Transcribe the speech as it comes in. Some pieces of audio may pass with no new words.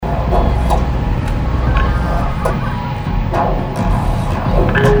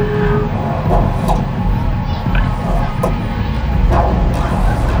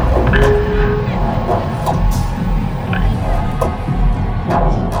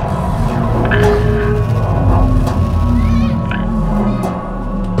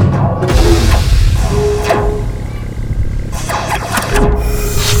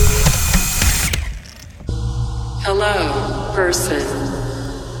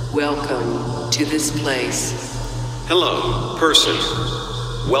Welcome to this place. Hello, person.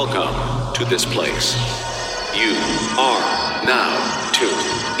 Welcome to this place. You are now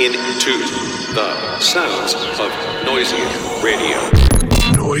tuned into the sounds of Noisia Radio.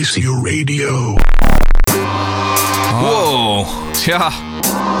 Noisia Radio. Whoa, tja,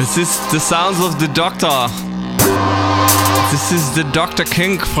 this is the sounds of the Doctor. This is the Dr.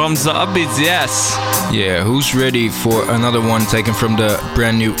 King from the Upbeats, yes. Yeah, who's ready for another one taken from the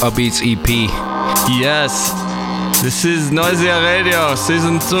brand new Upbeats EP? Yes, this is Noisia Radio,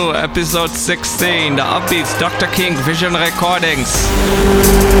 Season 2, Episode 16, the Upbeats, Dr. King, Vision Recordings.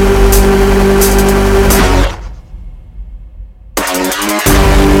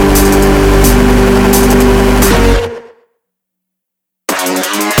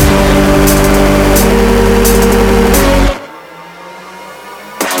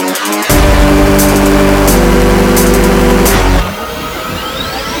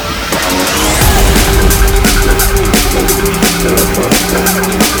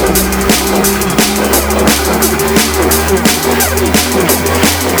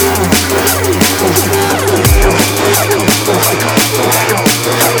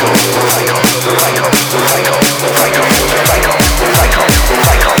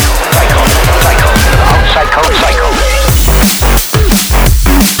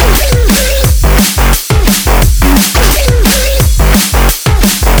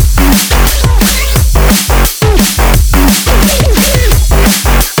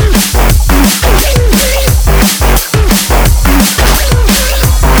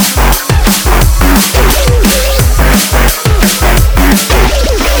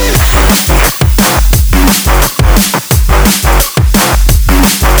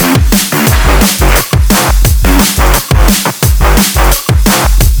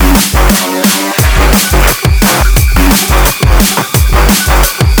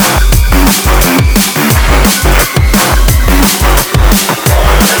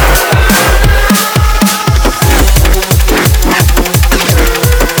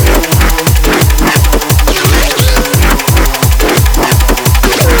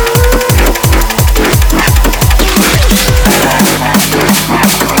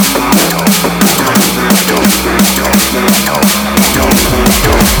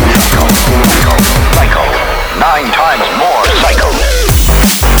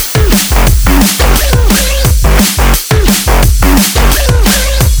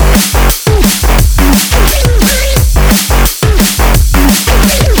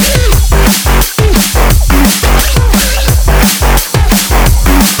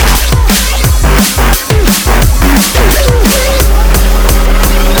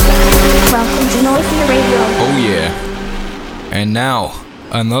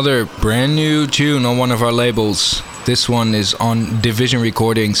 Another brand new tune on one of our labels. This one is on Division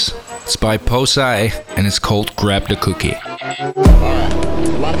Recordings. It's by Posai and it's called Grab the Cookie. Alright,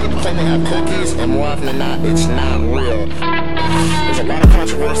 a lot of people claim they have cookies, and more often than not, it's not real. There's a lot of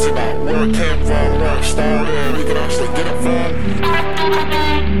controversy about where it came from, where it started, where you can actually get it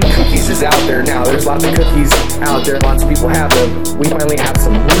from. Cookies is out there now. There's lots of cookies out there. Lots of people have them. We finally have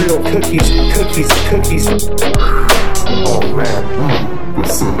some real cookies. Oh man,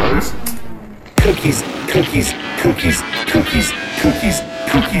 that's so nice. Cookies.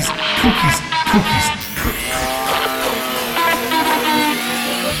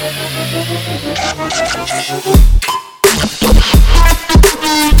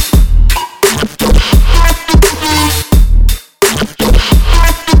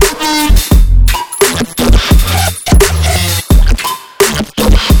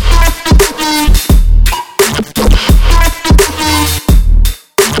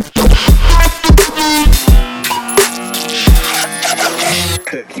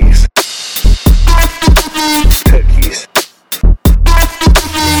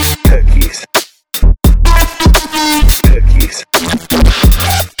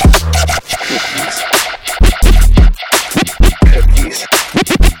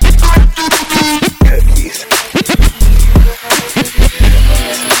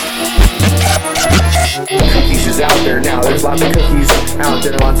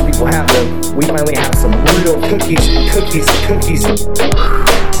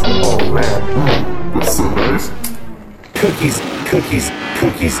 Oh man, that's so nice.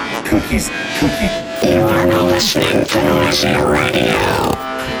 Cookies. You are now listening to Noisia Radio.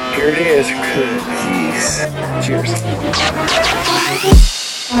 Here it is, cookies. Cheers.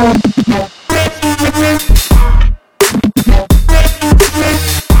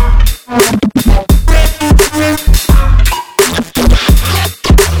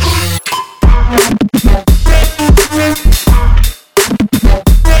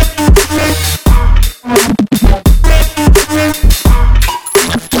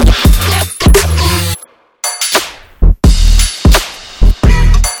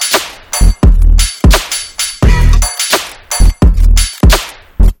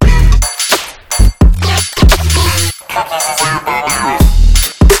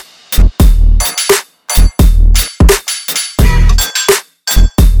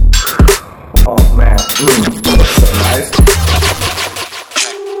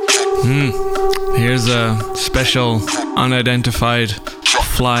 Here's a special unidentified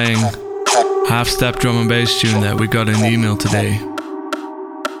flying half-step drum and bass tune that we got in the email today.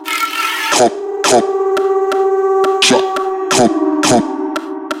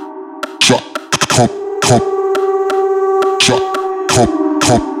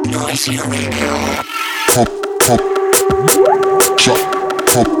 Noisy Radio.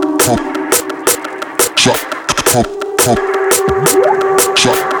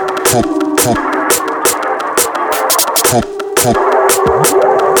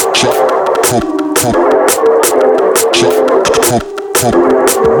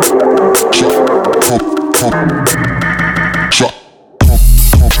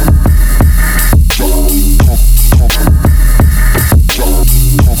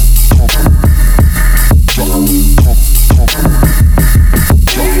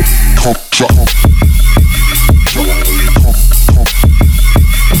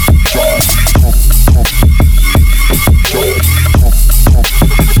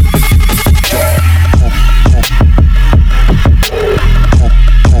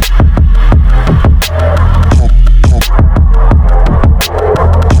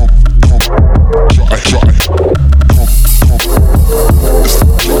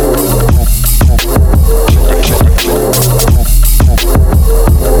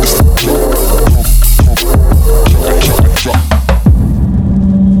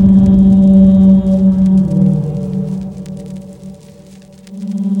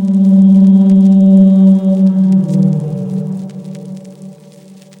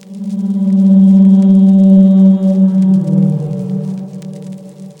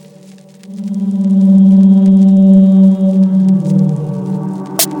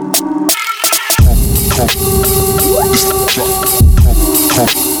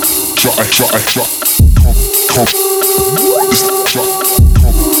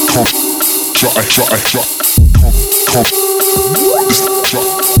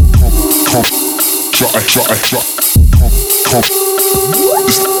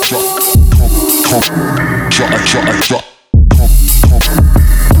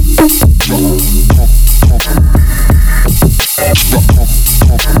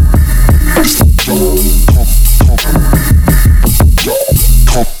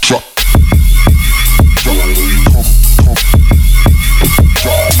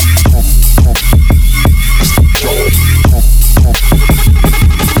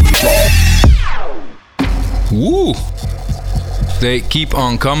 They keep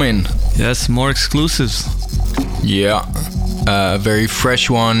on coming. Yes, more exclusives. Yeah, a very fresh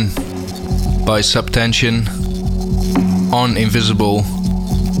one by Subtension on Invisible.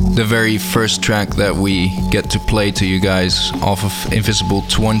 The very first track that we get to play to you guys off of Invisible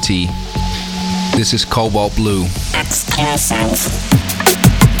 20. This is Cobalt Blue. Exclusive.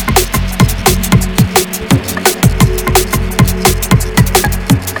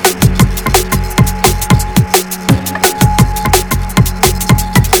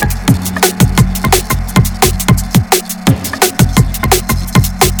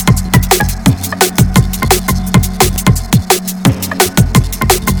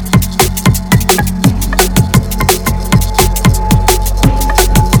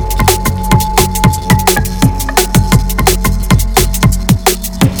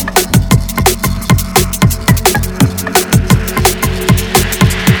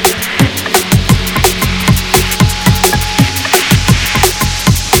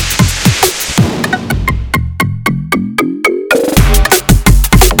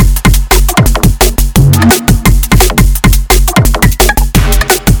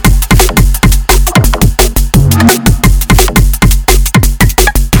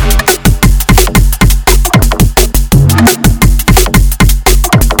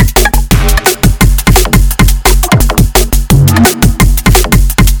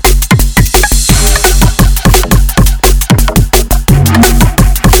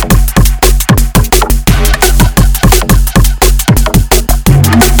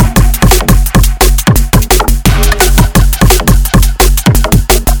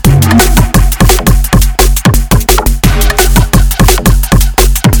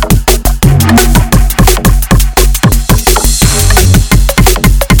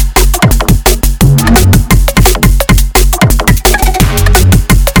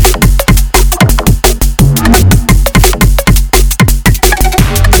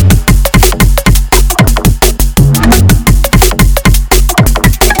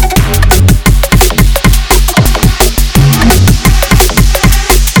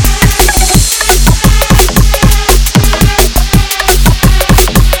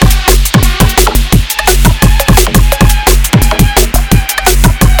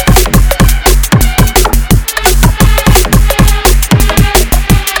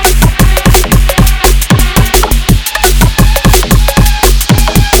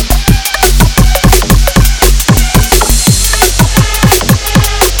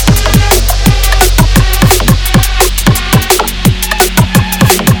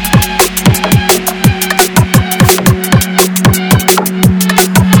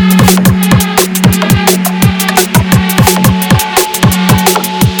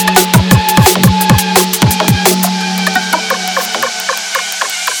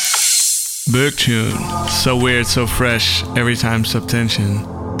 good tune. So weird, so fresh, every time Subtension.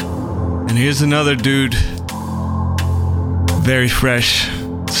 And here's another dude, very fresh,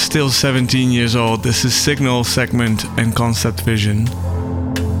 still 17 years old. This is Signal, Segment and Concept Vision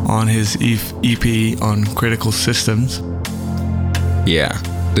on his EP on Critical Systems. Yeah,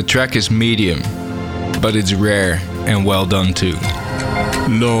 the track is medium, but it's rare and well done too.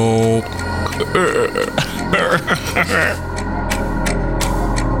 No.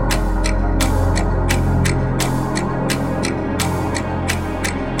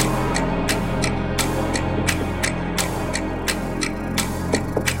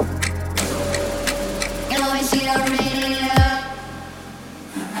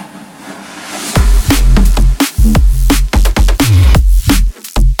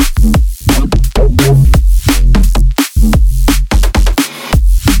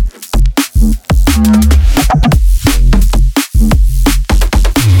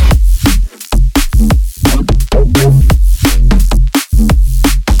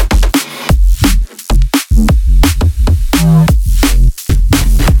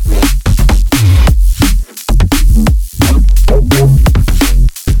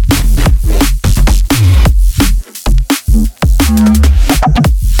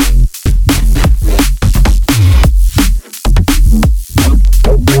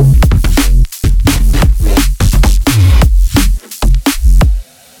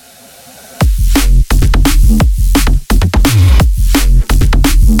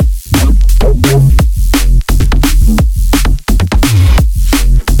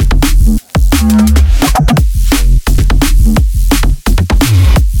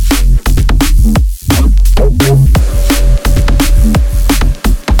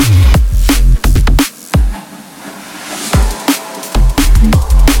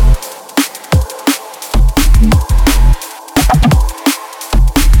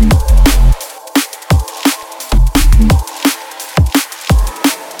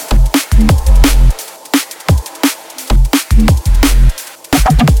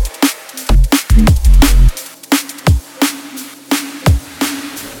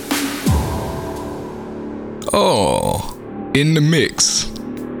 In the mix,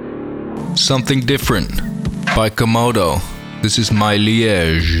 Something Different by Komodo. This is My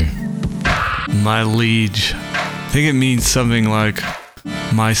Liege. My liege. I think it means something like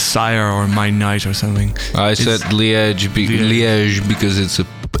my sire or my knight or something. I said Liège because it's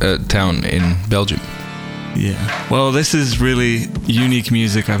a town in Belgium. Yeah. Well, this is really unique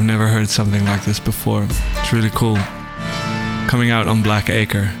music. I've never heard something like this before. It's really cool. Coming out on Black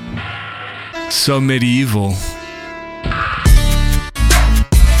Acre. So medieval.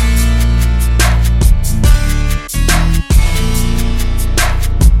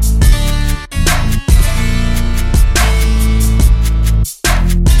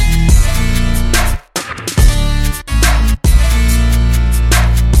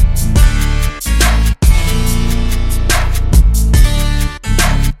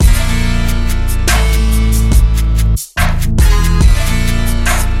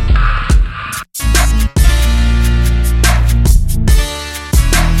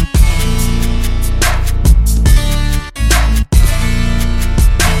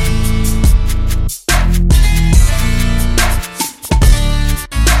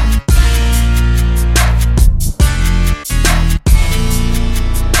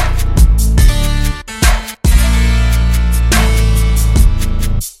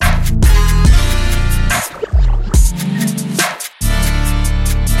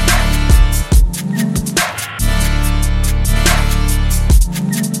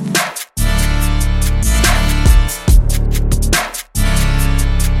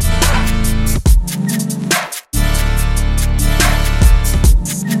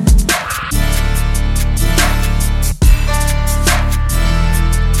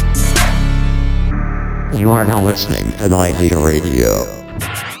 You are now listening to Noisy Radio.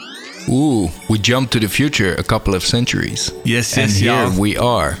 Ooh, we jumped to the future a couple of centuries. Yes, and here yeah. we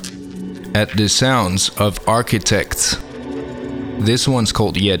are at the sounds of Architects. This one's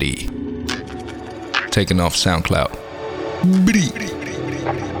called Yeti. Taken off SoundCloud.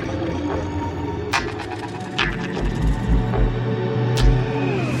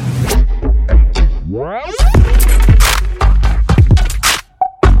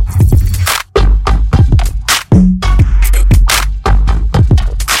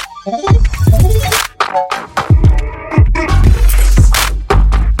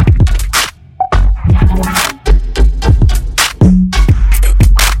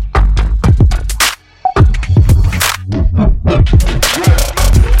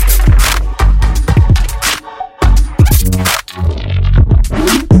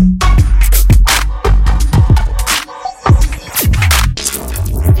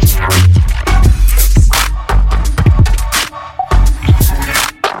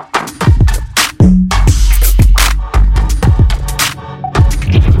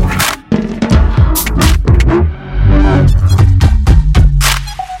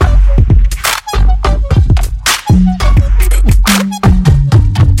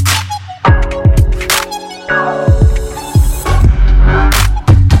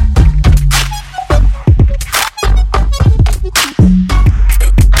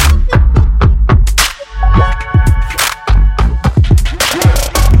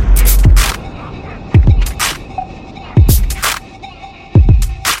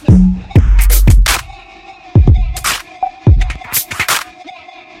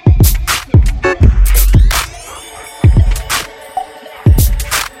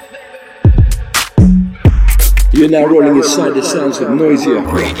 You're now rolling inside the sounds of Noisia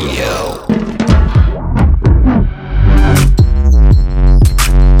Radio.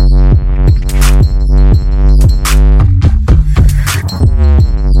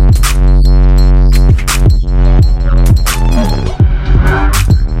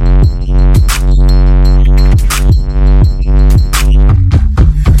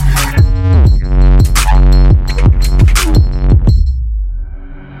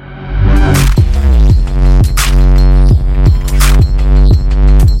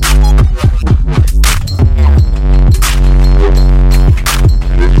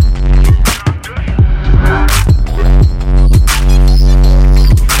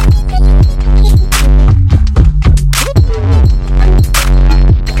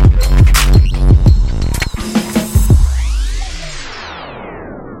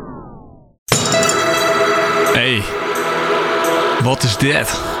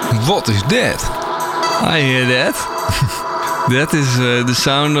 What is that? I hear that. That is the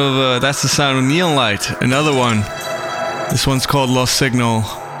sound of that's the sound of Neon Light. Another one. This one's called Lost Signal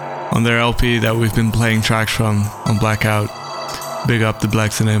on their LP that we've been playing tracks from on Blackout. Big up the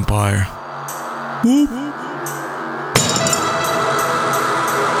Blackson Empire. Whoop.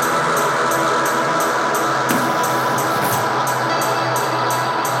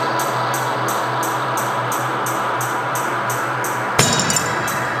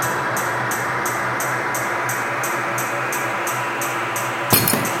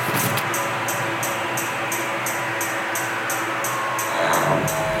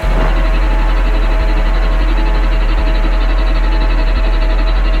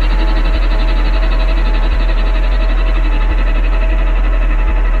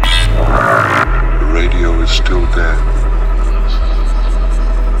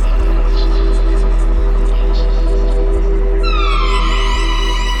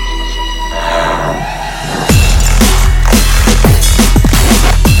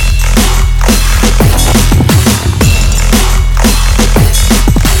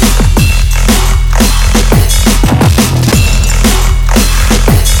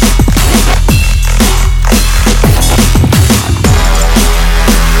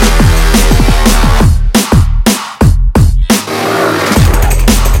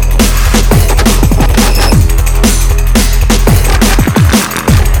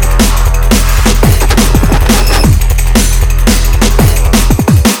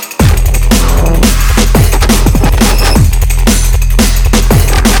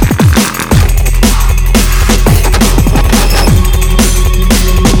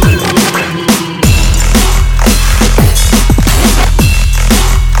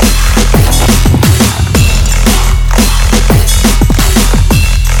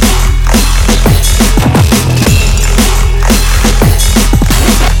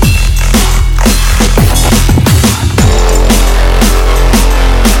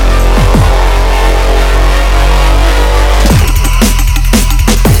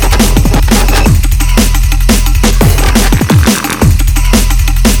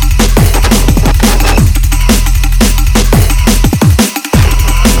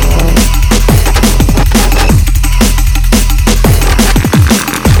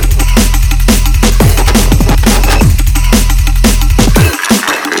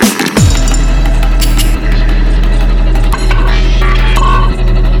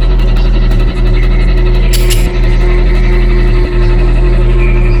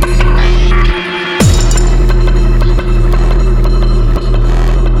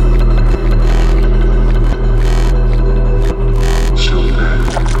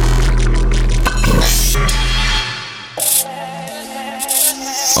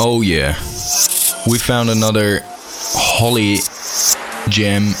 Oh yeah, we found another Holly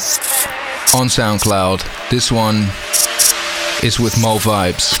jam on SoundCloud. This one is with Mo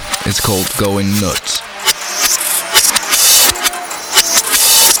Vibes. It's called Going Nuts.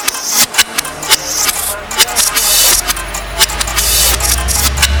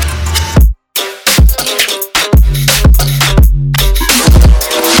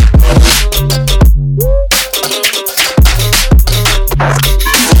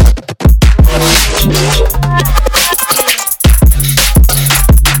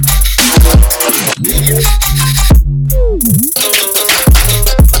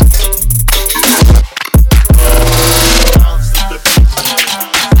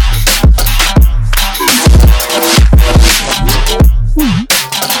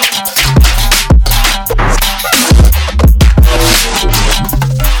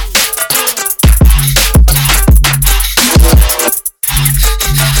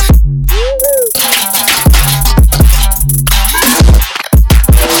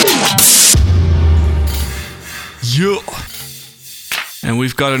 Yeah. And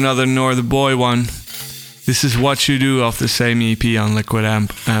we've got another Northern Boy one. This is What You Do off the same EP on Liquid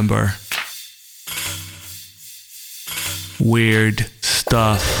Amber. Weird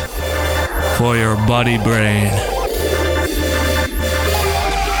stuff for your body brain.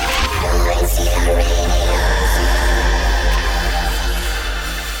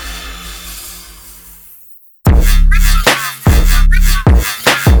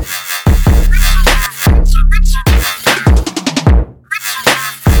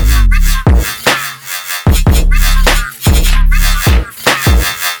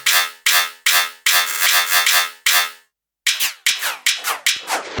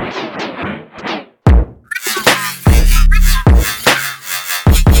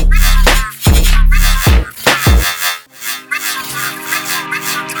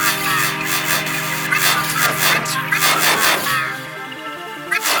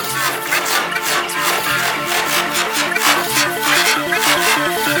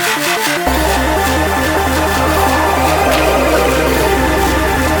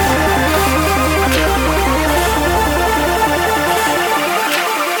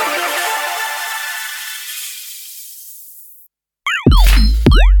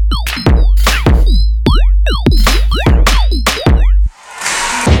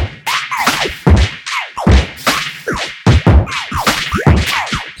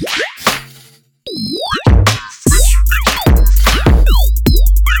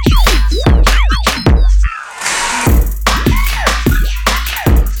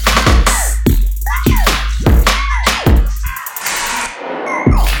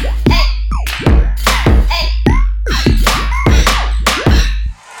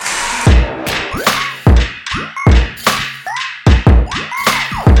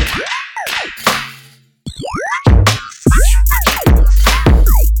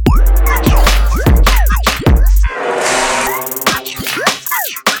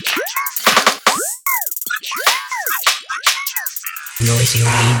 Noisy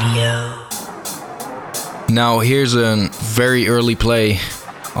Radio. Now here's a very early play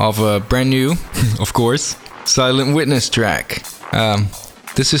of a brand new, of course, Silent Witness track.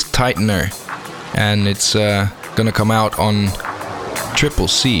 This is Tightener, and it's gonna come out on Triple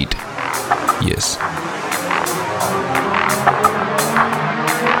Seed. Yes.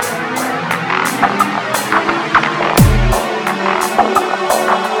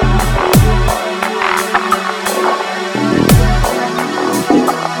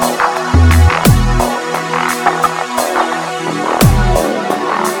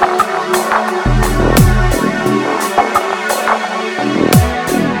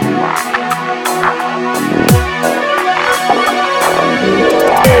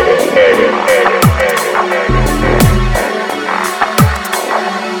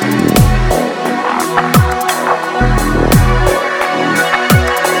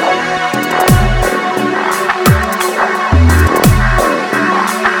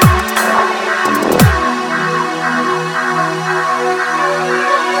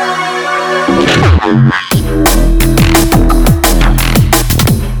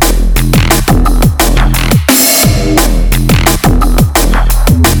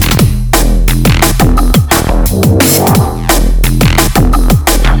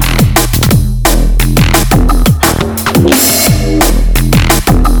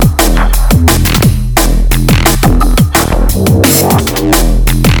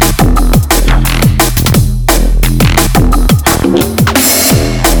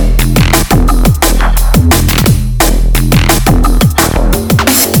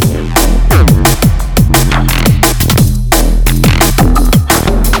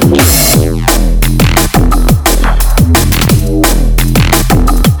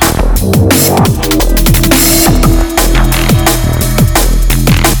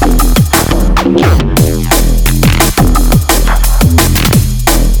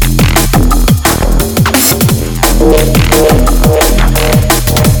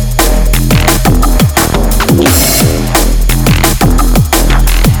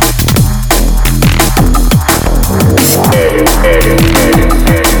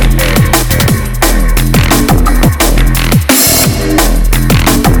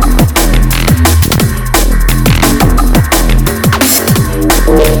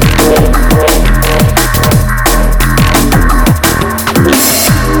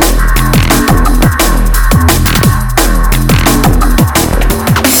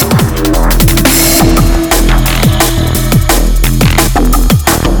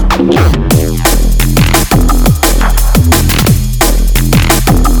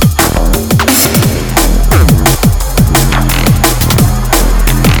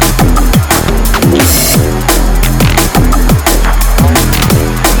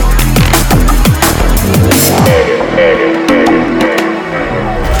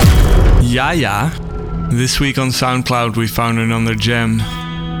 Ja. This week on SoundCloud we found another gem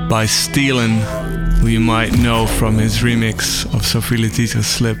by Steelen, who you might know from his remix of Sophie Letitre's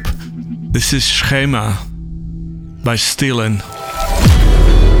Slip. This is Schema by Steelen.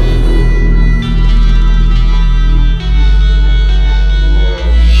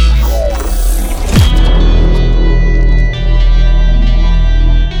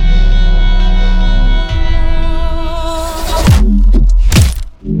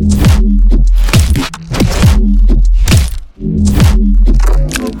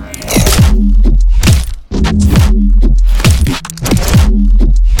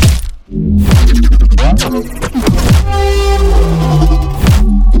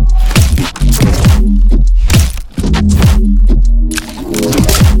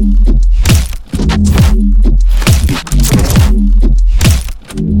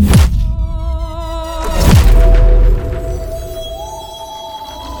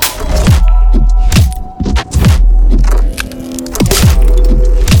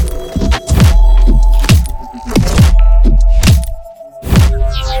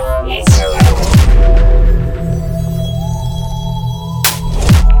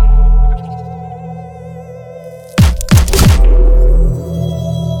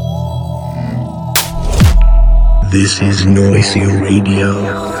 This is Noisy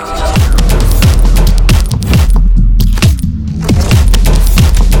Radio.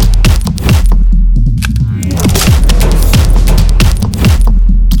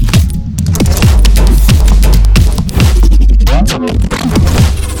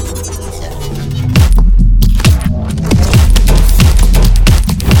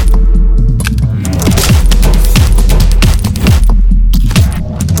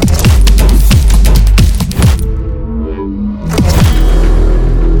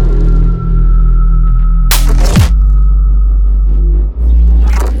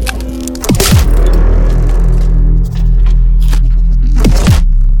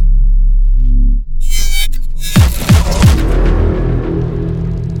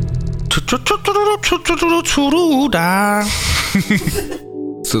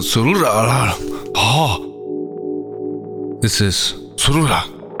 This is Tsuruda.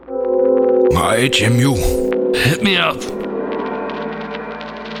 My HMU. Hit me up.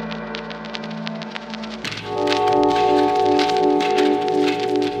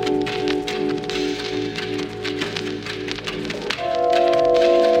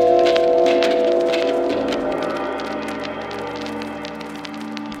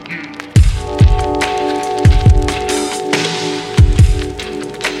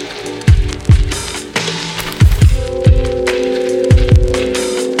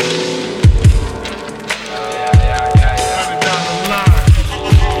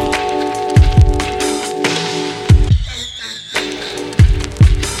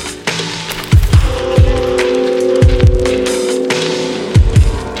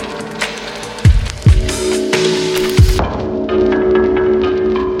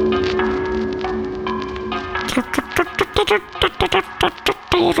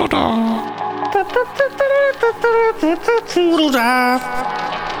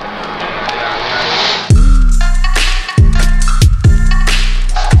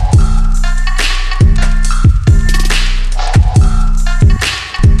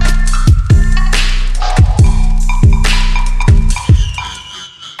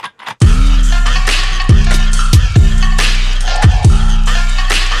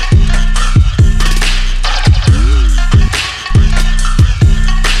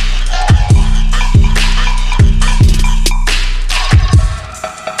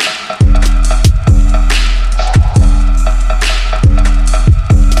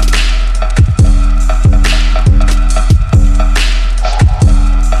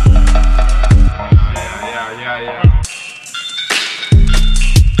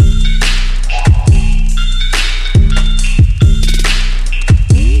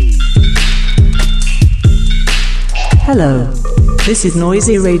 Hello, this is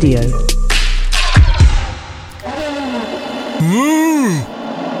Noisy Radio.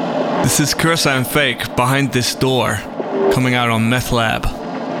 This is Cursa and Fake Behind This Door, coming out on Meth Lab.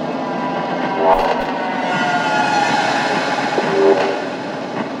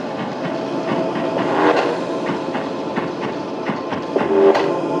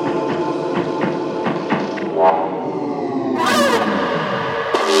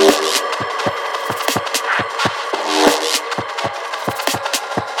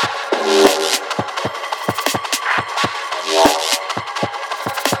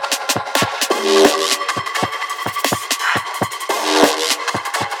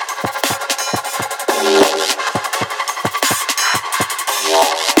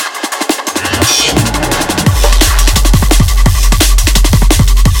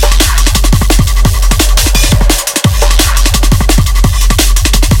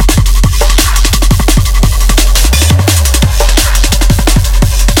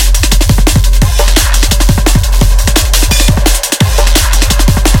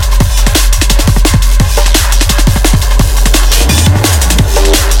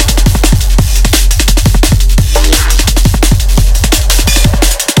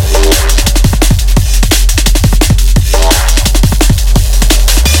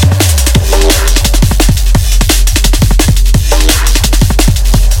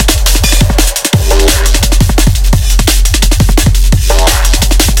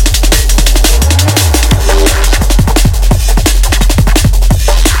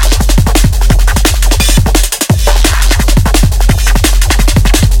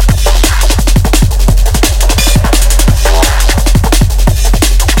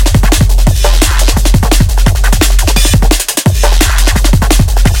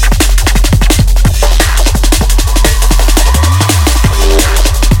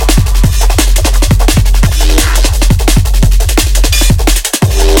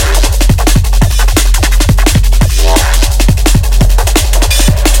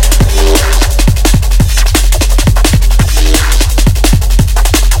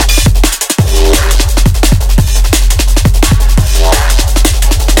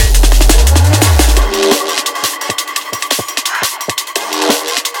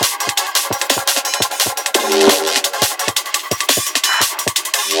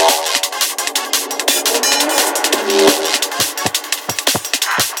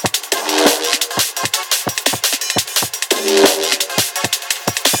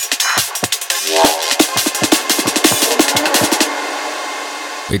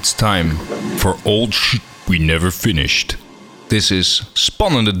 it's time for old shit we never finished. This is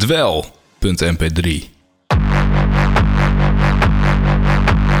Spannende Dwel.mp3.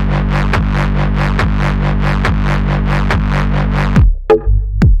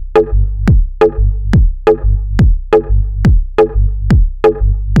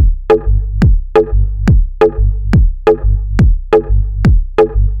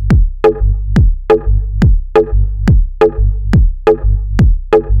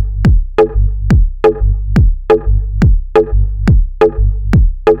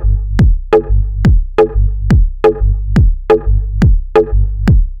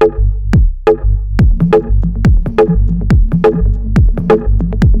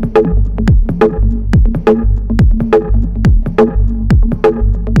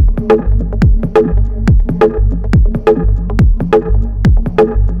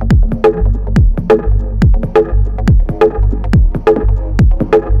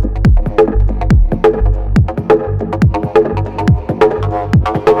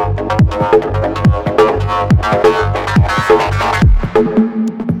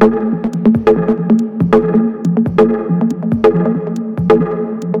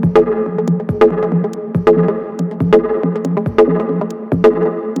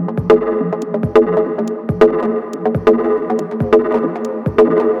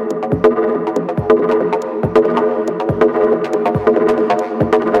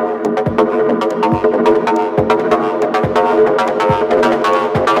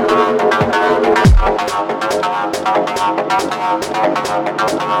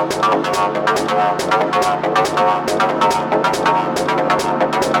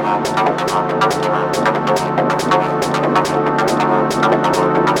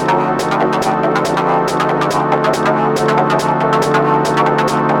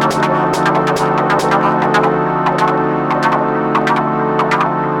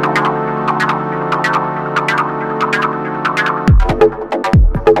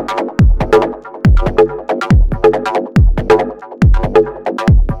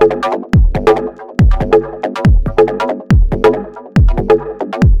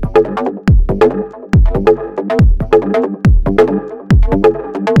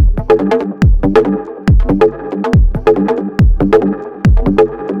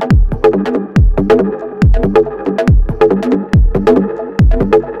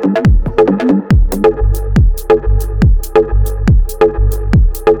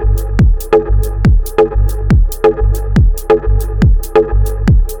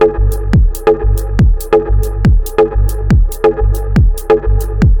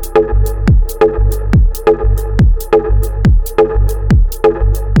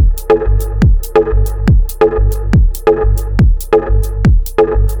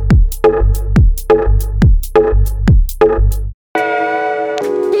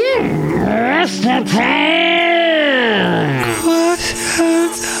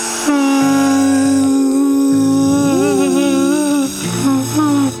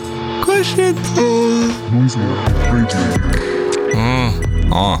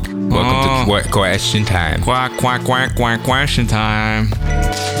 Question time. Question time.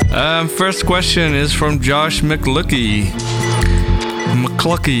 First question is from Josh McLucky.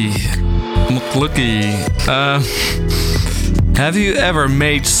 Have you ever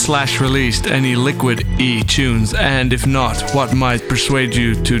made / released any Liquid E tunes? And if not, what might persuade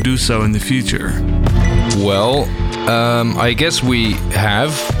you to do so in the future? Well, I guess we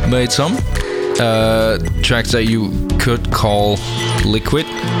have made some tracks that you could call Liquid.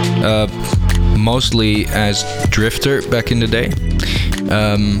 Mostly as Drifter back in the day,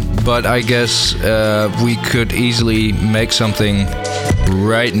 but I guess we could easily make something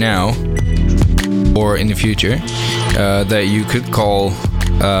right now or in the future that you could call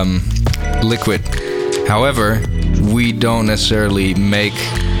Liquid. However, we don't necessarily make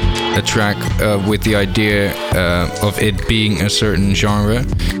a track with the idea of it being a certain genre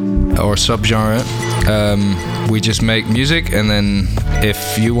or subgenre. We just make music, and then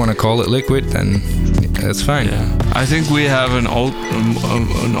if you want to call it Liquid, then that's fine. Yeah. I think we have an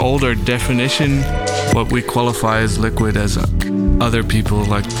older definition. What we qualify as Liquid as other people,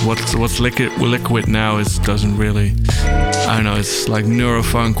 like what's liquid now doesn't really. I don't know. It's like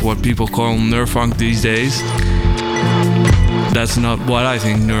neurofunk, what people call neurofunk these days. That's not what I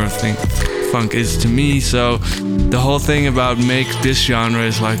think neurofunk is to me. So the whole thing about make this genre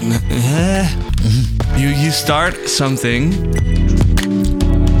is like. You start something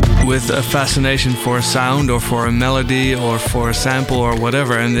with a fascination for a sound or for a melody or for a sample or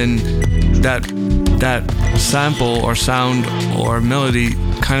whatever, and then that sample or sound or melody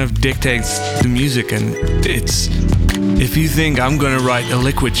kind of dictates the music, and if you think I'm gonna write a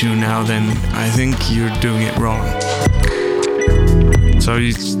liquid tune now, then I think you're doing it wrong. So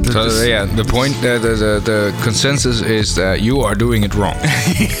the point, the consensus is that you are doing it wrong.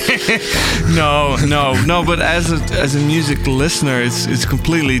 No. But as a music listener, it's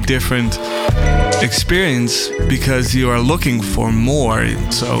completely different experience because you are looking for more.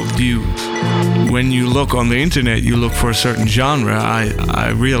 So when you look on the internet, you look for a certain genre.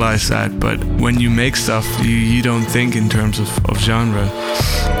 I realize that, but when you make stuff, you don't think in terms of genre.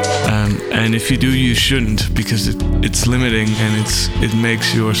 And if you do, you shouldn't, because it's limiting and it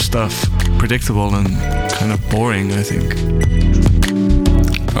makes your stuff predictable and kind of boring, I think.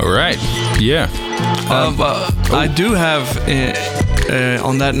 All right. Yeah. I do have,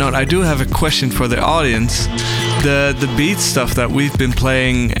 on that note, I do have a question for the audience. The beat stuff that we've been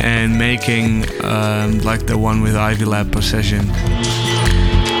playing and making, like the one with Ivy Lab Possession,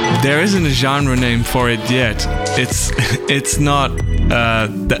 there isn't a genre name for it yet. It's not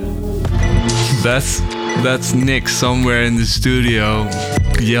that's Nick somewhere in the studio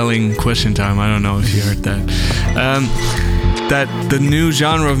yelling question time. I don't know if you heard that. That the new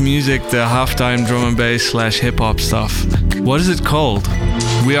genre of music, the halftime drum and bass / hip hop stuff. What is it called?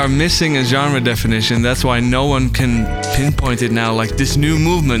 We are missing a genre definition. That's why no one can pinpoint it now. Like this new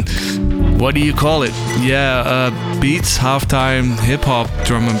movement. What do you call it? Yeah, beats, halftime, hip hop,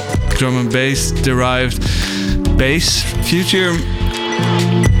 drum and bass derived bass, future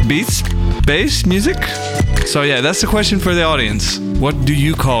beats, bass music. So yeah, that's the question for the audience. What do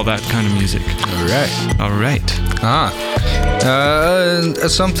you call that kind of music? All right.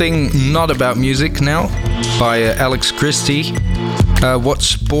 Something not about music now by Alex Christie. What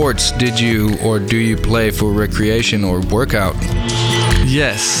sports did you or do you play for recreation or workout?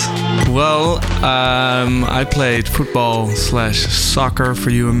 Yes. Well, I played football / soccer for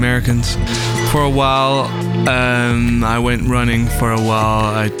you Americans for a while. I went running for a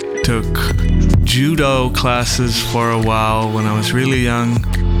while. I took judo classes for a while when I was really young.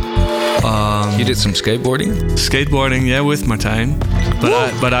 You did some skateboarding? Skateboarding, yeah, with Martijn.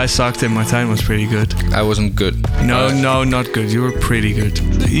 But I sucked and Martijn was pretty good. I wasn't good. No, not good. You were pretty good.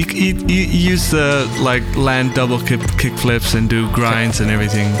 You used to land double kick flips and do grinds and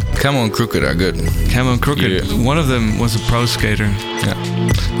everything. Camo and Crooked are good. Camo and Crooked. Yeah. One of them was a pro skater.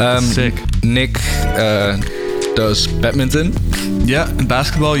 Yeah. Sick. Nick does badminton. Yeah, and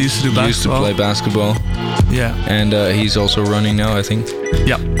basketball. Used to do basketball. Used to play basketball. Yeah. And he's also running now, I think.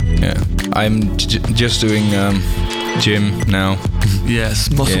 Yeah. Yeah. I'm just doing gym now. Yes,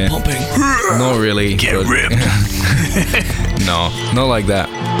 muscle pumping. Not really. Get ripped. No, not like that.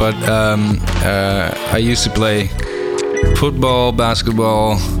 But I used to play football,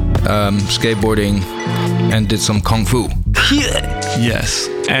 basketball, skateboarding, and did some kung fu. Yes,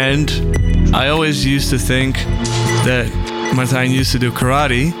 and I always used to think that Martijn used to do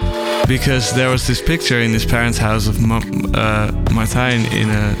karate because there was this picture in his parents' house of Martijn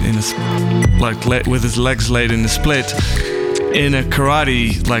with his legs laid in a split in a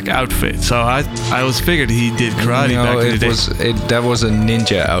karate outfit. So I was figured he did karate back in the day. That was a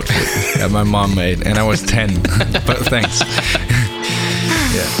ninja outfit that my mom made, and I was 10. But thanks.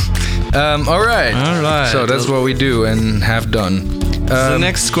 Yeah. All right. So that's what we do and have done. The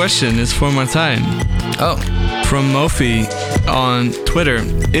next question is for Martijn. Oh. From Mofi on Twitter.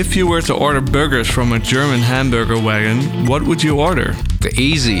 If you were to order burgers from a German hamburger wagon, what would you order? The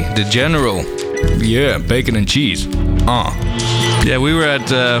easy, the general. Yeah, bacon and cheese. Yeah, we were at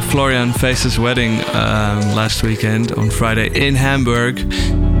Florian Face's wedding last weekend on Friday in Hamburg,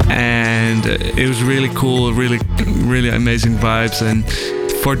 and it was really cool, really amazing vibes. And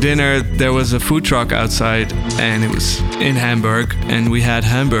for dinner, there was a food truck outside, and it was in Hamburg, and we had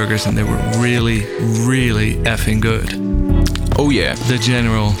hamburgers, and they were really, really effing good. Oh yeah, the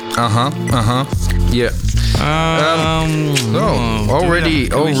general. Yeah. Already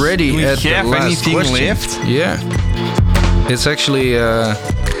at the last question. Left? Yeah. It's actually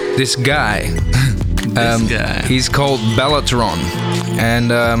this guy. He's called Bellatron,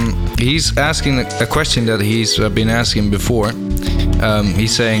 and he's asking a question that he's been asking before.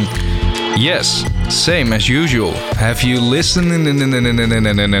 He's saying, yes, same as usual. Have you listened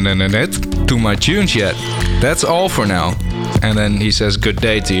to my tunes yet? That's all for now. And then he says, good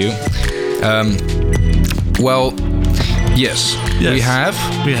day to you. Well, yes, we have.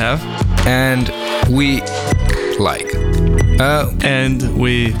 And we like. And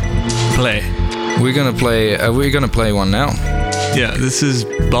we play. We're gonna play one now. Yeah, this is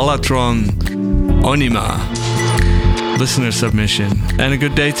Bellatron Onima. Listener submission. And a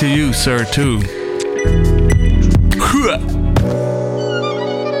good day to you, sir, too.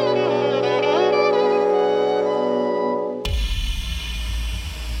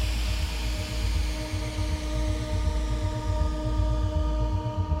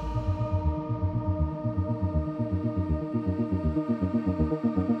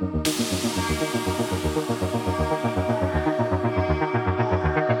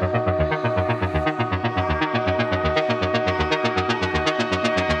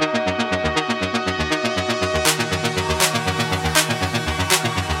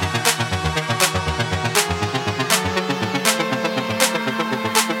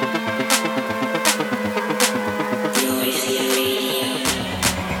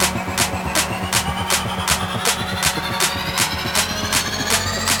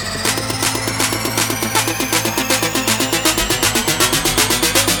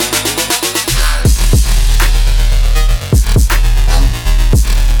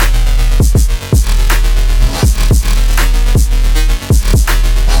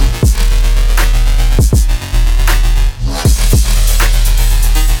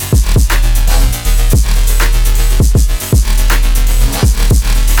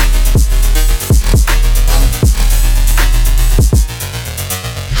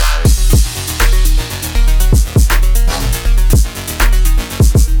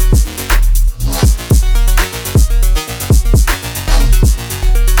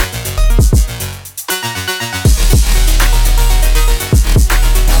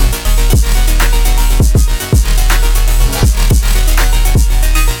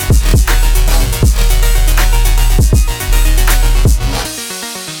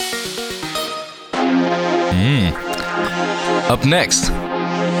 next.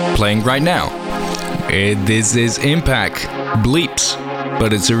 Playing right now. This is Impact Bleeps,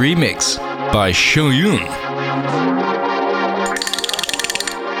 but it's a remix by Shoyun.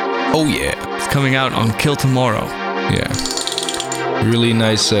 Oh yeah. It's coming out on Kill Tomorrow. Yeah. Really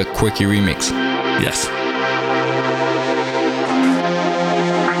nice quickie remix. Yes.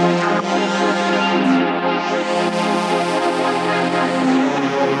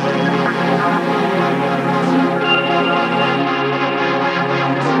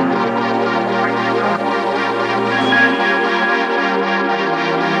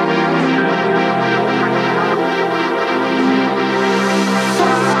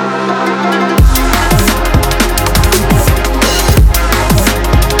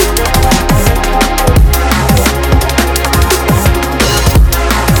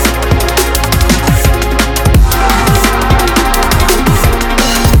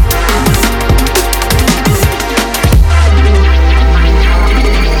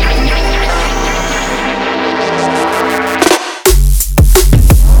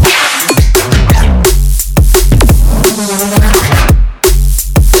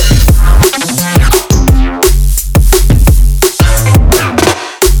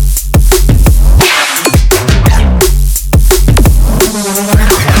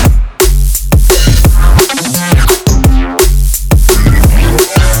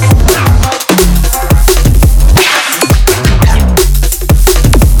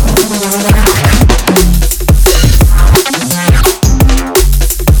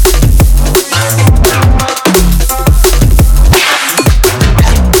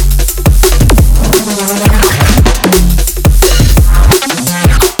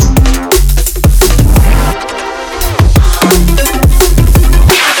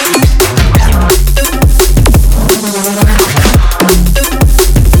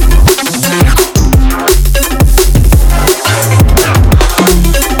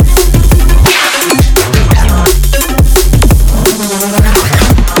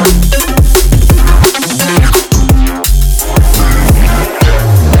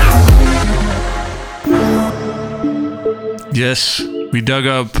 Yes, we dug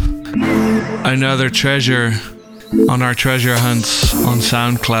up another treasure on our treasure hunts on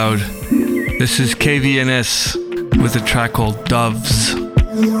SoundCloud. This is KVNS with a track called Doves.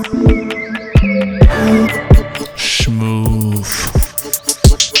 Smooth.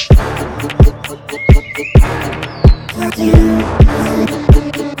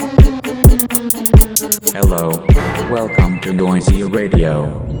 Hello, welcome to Noisy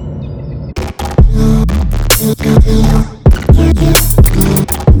Radio.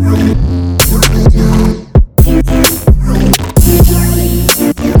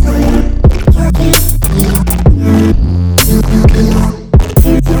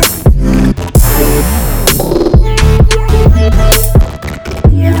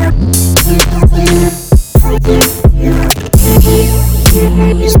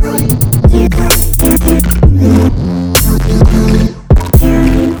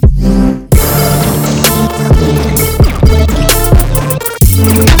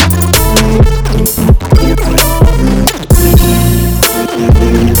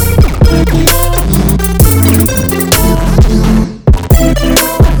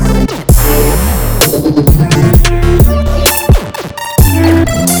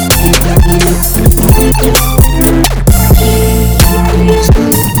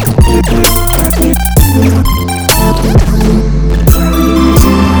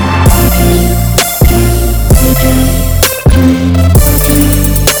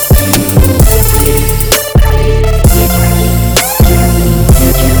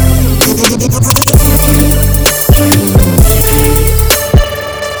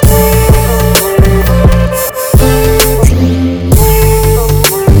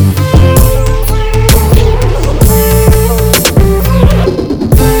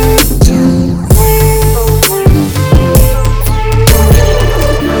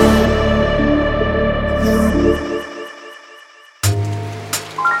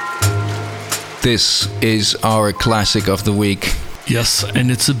 This is our classic of the week. Yes, and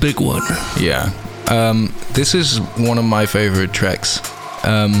it's a big one. Yeah. This is one of my favorite tracks.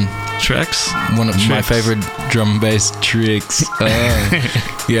 Tracks? One of my favorite drum and bass tricks.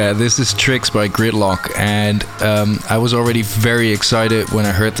 Yeah, this is Tricks by Gridlock, and I was already very excited when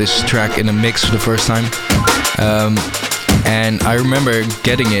I heard this track in a mix for the first time. And I remember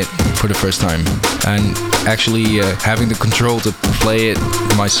getting it for the first time and actually having the control to play it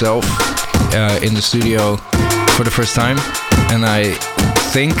myself in the studio for the first time. And I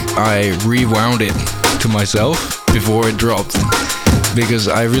think I rewound it to myself before it dropped. because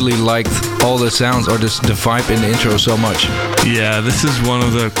I really liked all the sounds or just the vibe in the intro so much. Yeah, this is one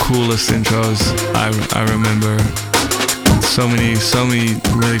of the coolest intros I remember. So many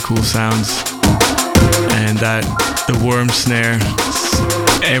really cool sounds, and the worm snare.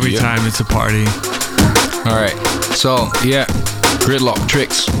 Every time it's a party. All right, so yeah, Gridlock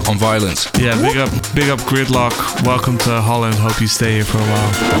Tricks on Violence. Yeah, big up Gridlock. Welcome to Holland. Hope you stay here for a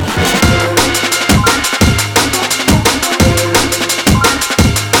while.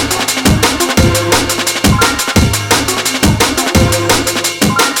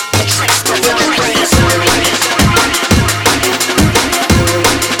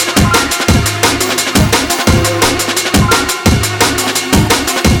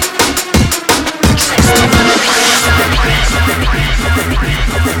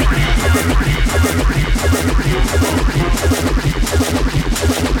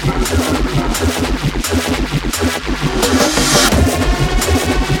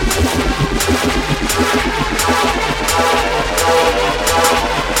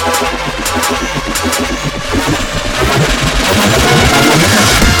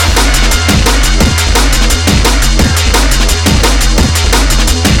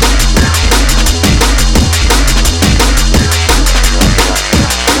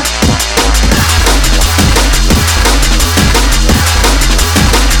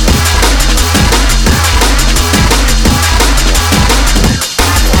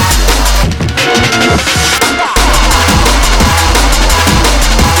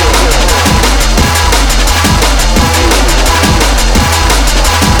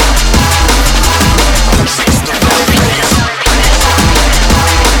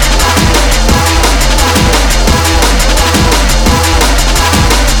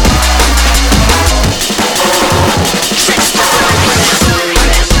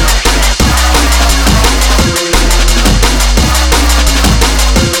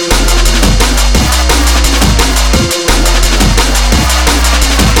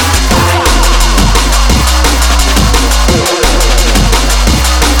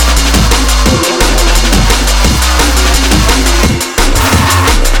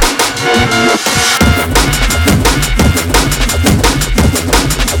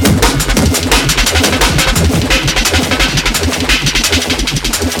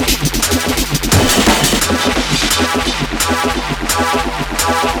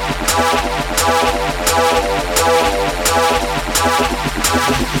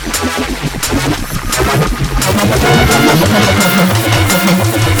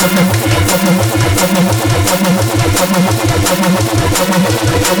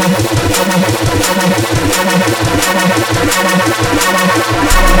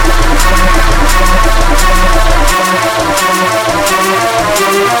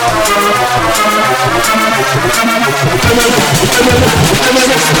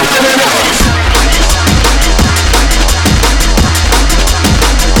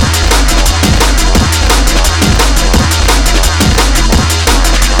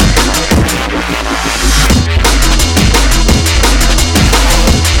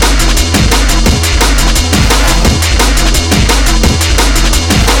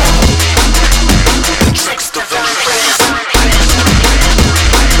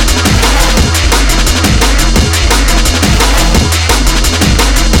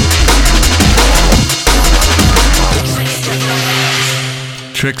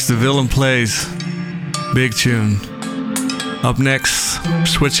 Tricks the Villain Plays. Big tune. Up next,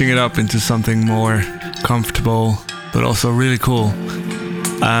 switching it up into something more comfortable, but also really cool.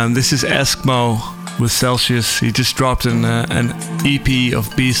 This is Eskimo with Celsius. He just dropped an EP of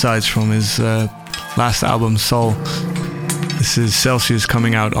B-sides from his last album, Soul. This is Celsius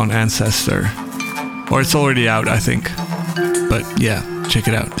coming out on Ancestor. Or it's already out, I think. But yeah, check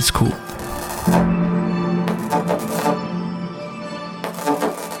it out. It's cool.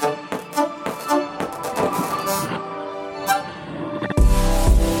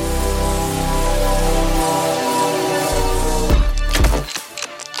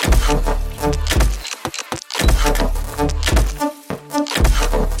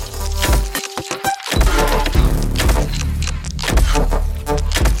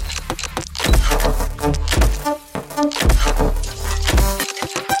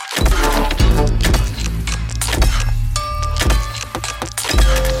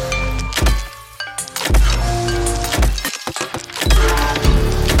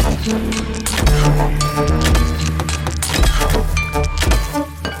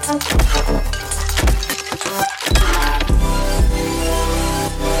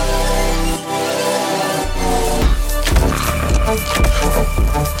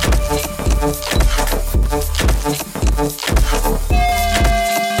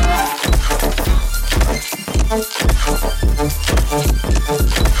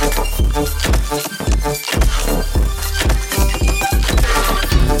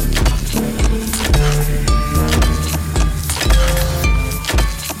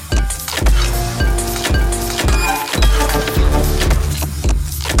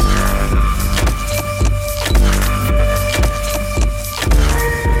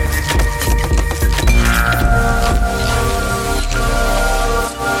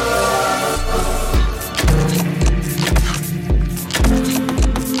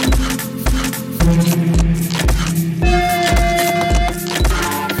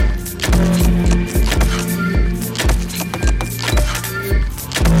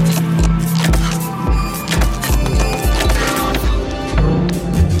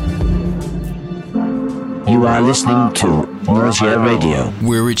 You are listening to Nausea Radio.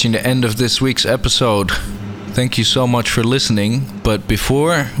 We're reaching the end of this week's episode. Thank you so much for listening. But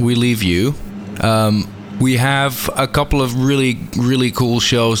before we leave you, we have a couple of really cool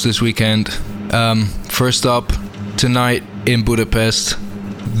shows this weekend. First up, tonight in Budapest,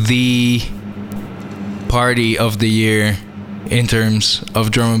 the party of the year in terms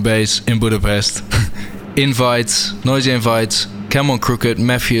of drum and bass in Budapest. Noisy invites Camel Crooked,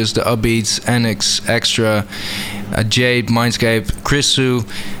 Mephius, The Upbeats, Annex, Extra, Jade, Mindscape, Chrisu.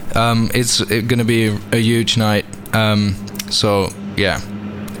 It's gonna be a huge night. So yeah,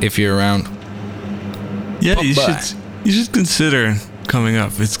 if you're around, yeah, you should consider coming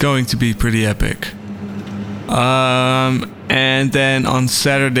up. It's going to be pretty epic. And then on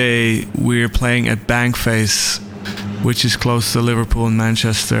Saturday we're playing at Bankface, which is close to Liverpool and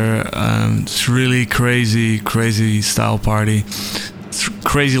Manchester. It's really crazy style party. It's a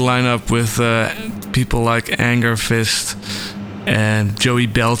crazy lineup with people like Anger Fist and Joey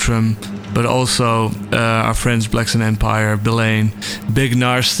Beltram, but also our friends Blackson Empire, Belaine. Big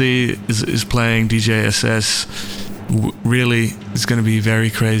Nasty is playing, DJ SS. Really, it's going to be very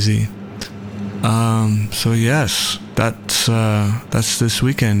crazy. So yes, that's this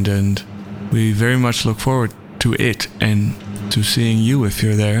weekend, and we very much look forward to it and to seeing you if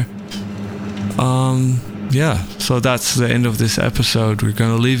you're there. Yeah, so that's the end of this episode. We're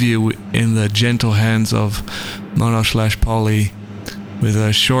gonna leave you in the gentle hands of Mono/Polly with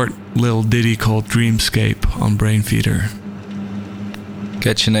a short little ditty called Dreamscape on Brainfeeder.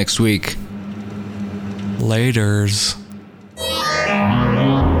 Catch you next week. Laters.